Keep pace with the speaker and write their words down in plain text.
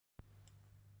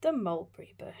The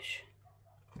mulberry bush.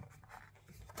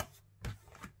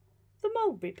 The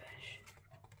mulberry bush.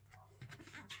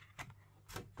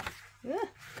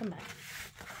 Come back.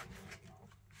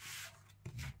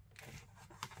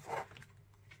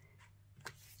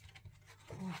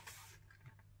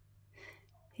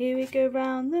 Here we go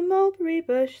round the mulberry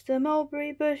bush, the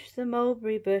mulberry bush, the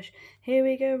mulberry bush. Here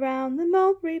we go round the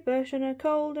mulberry bush on a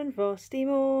cold and frosty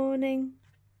morning.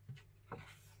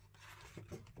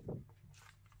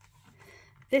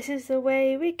 This is the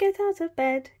way we get out of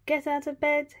bed, get out of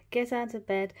bed, get out of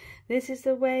bed. This is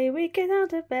the way we get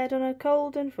out of bed on a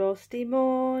cold and frosty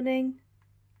morning.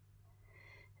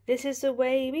 This is the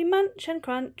way we munch and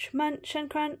crunch, munch and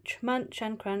crunch, munch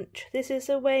and crunch. This is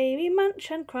the way we munch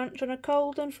and crunch on a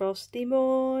cold and frosty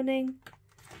morning.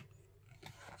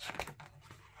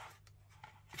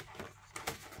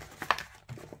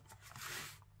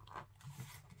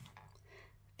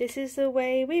 This is the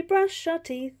way we brush our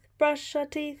teeth, brush our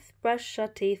teeth, brush our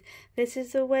teeth. This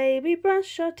is the way we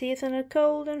brush our teeth on a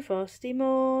cold and frosty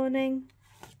morning.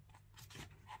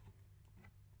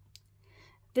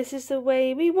 This is the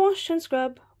way we wash and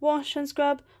scrub, wash and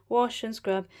scrub, wash and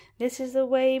scrub. This is the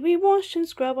way we wash and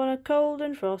scrub on a cold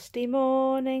and frosty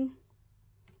morning.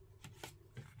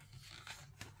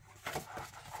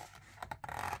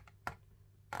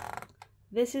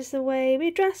 This is the way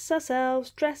we dress ourselves,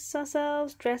 dress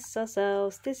ourselves, dress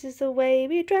ourselves. This is the way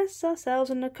we dress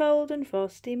ourselves on a cold and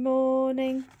frosty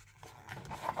morning.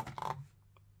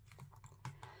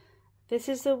 This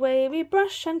is the way we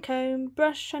brush and comb,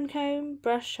 brush and comb,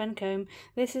 brush and comb.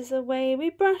 This is the way we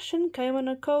brush and comb on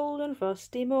a cold and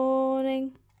frosty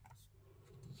morning.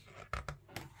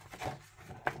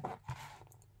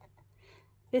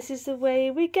 This is the way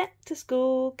we get to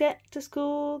school, get to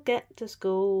school, get to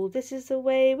school. This is the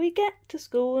way we get to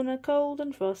school on a cold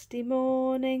and frosty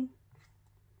morning.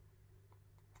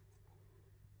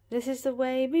 This is the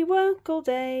way we work all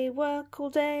day, work all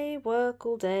day, work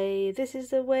all day. This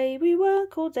is the way we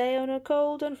work all day on a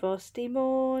cold and frosty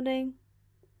morning.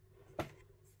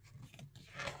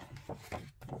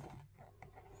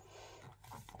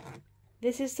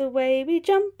 This is the way we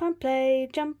jump and play,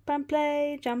 jump and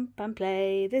play, jump and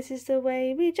play. This is the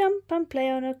way we jump and play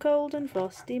on a cold and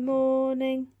frosty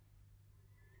morning.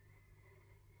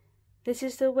 This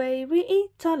is the way we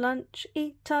eat our lunch,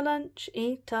 eat our lunch,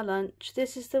 eat our lunch.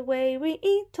 This is the way we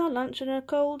eat our lunch on a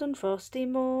cold and frosty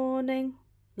morning.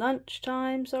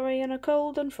 Lunchtime, on a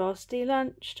cold and frosty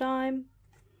lunchtime.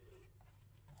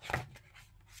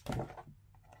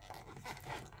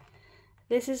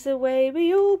 This is the way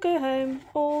we all go home,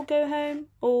 all go home,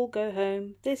 all go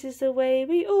home. This is the way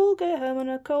we all go home on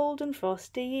a cold and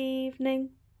frosty evening.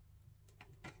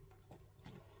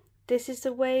 This is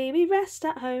the way we rest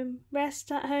at home,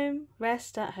 rest at home,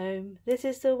 rest at home. This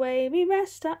is the way we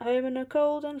rest at home on a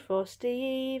cold and frosty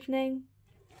evening.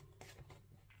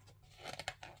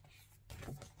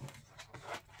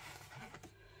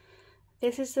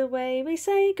 This is the way we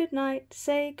say goodnight,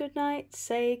 say goodnight,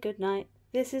 say goodnight.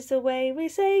 This is the way we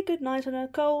say goodnight on a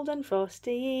cold and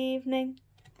frosty evening.